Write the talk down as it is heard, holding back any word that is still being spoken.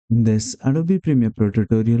In this Adobe Premiere Pro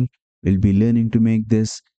tutorial, we'll be learning to make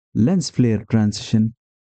this lens flare transition,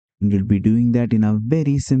 and we'll be doing that in a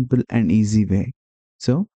very simple and easy way.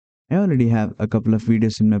 So, I already have a couple of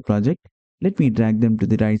videos in my project. Let me drag them to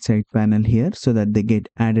the right side panel here so that they get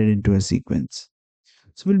added into a sequence.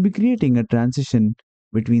 So we'll be creating a transition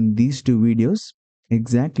between these two videos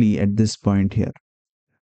exactly at this point here.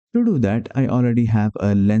 To do that, I already have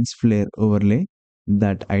a lens flare overlay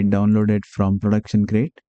that I downloaded from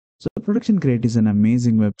Productioncrate. So Productioncrate is an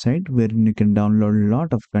amazing website where you can download a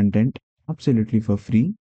lot of content absolutely for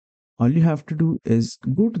free. All you have to do is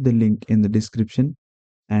go to the link in the description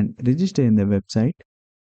and register in the website.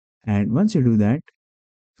 And once you do that,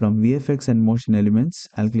 from VFX and motion elements,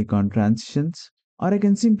 I'll click on transitions, or I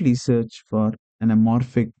can simply search for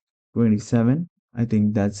anamorphic 27. I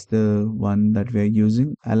think that's the one that we're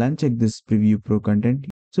using. I'll uncheck this preview pro content.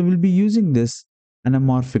 So we'll be using this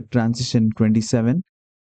anamorphic transition 27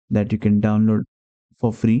 that you can download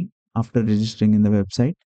for free after registering in the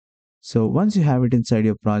website. So once you have it inside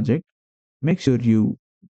your project, make sure you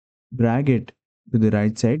drag it to the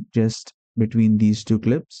right side just between these two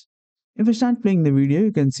clips. If I start playing the video,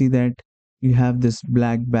 you can see that you have this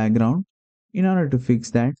black background. In order to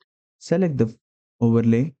fix that, select the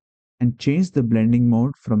overlay and change the blending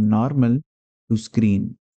mode from normal to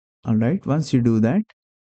screen. Alright, once you do that,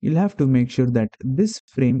 you'll have to make sure that this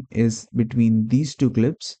frame is between these two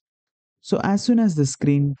clips. So as soon as the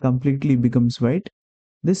screen completely becomes white,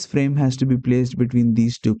 this frame has to be placed between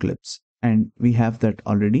these two clips, and we have that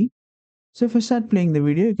already. So if I start playing the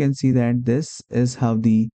video, you can see that this is how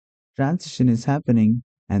the transition is happening,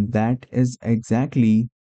 and that is exactly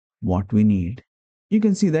what we need. You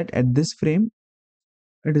can see that at this frame,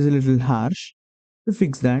 it is a little harsh. To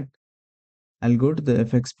fix that, I'll go to the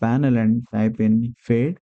effects panel and type in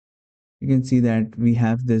fade. You can see that we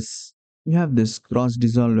have this cross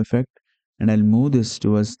dissolve effect, and I'll move this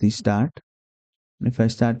towards the start. And if I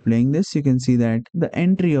start playing this, you can see that the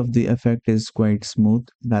entry of the effect is quite smooth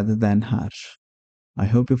rather than harsh. I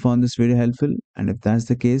hope you found this video helpful, and if that's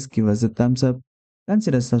the case, give us a thumbs up,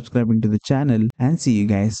 consider subscribing to the channel, and see you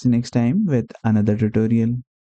guys next time with another tutorial.